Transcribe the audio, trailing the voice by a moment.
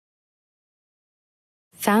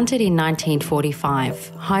Founded in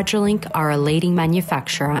 1945, Hydraulink are a leading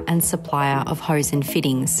manufacturer and supplier of hose and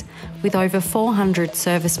fittings, with over 400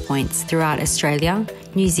 service points throughout Australia,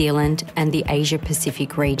 New Zealand and the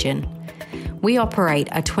Asia-Pacific region. We operate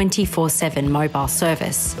a 24/7 mobile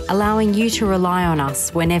service, allowing you to rely on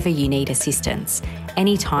us whenever you need assistance,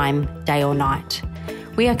 anytime, day or night.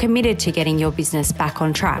 We are committed to getting your business back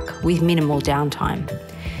on track with minimal downtime.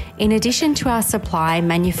 In addition to our supply,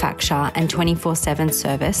 manufacture and 24/7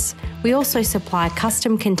 service, we also supply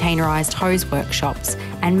custom containerised hose workshops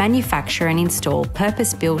and manufacture and install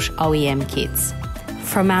purpose-built OEM kits.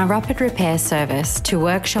 From our rapid repair service to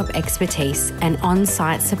workshop expertise and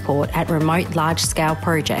on-site support at remote large-scale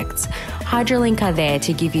projects, Hydraulink are there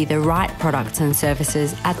to give you the right products and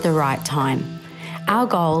services at the right time. Our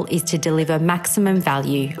goal is to deliver maximum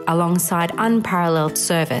value alongside unparalleled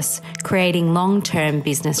service, creating long-term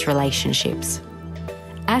business relationships.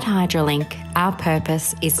 At Hydraulink, our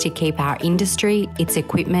purpose is to keep our industry, its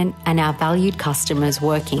equipment and our valued customers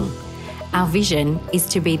working. Our vision is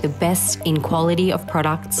to be the best in quality of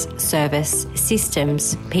products, service,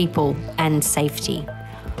 systems, people and safety.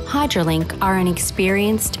 Hydraulink are an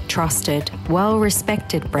experienced, trusted,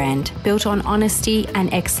 well-respected brand built on honesty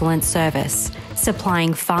and excellent service,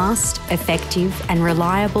 supplying fast, effective and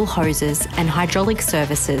reliable hoses and hydraulic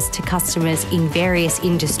services to customers in various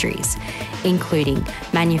industries, including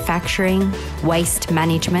manufacturing, waste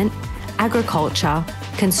management, agriculture,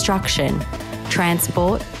 construction,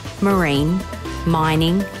 transport, marine,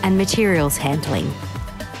 mining and materials handling.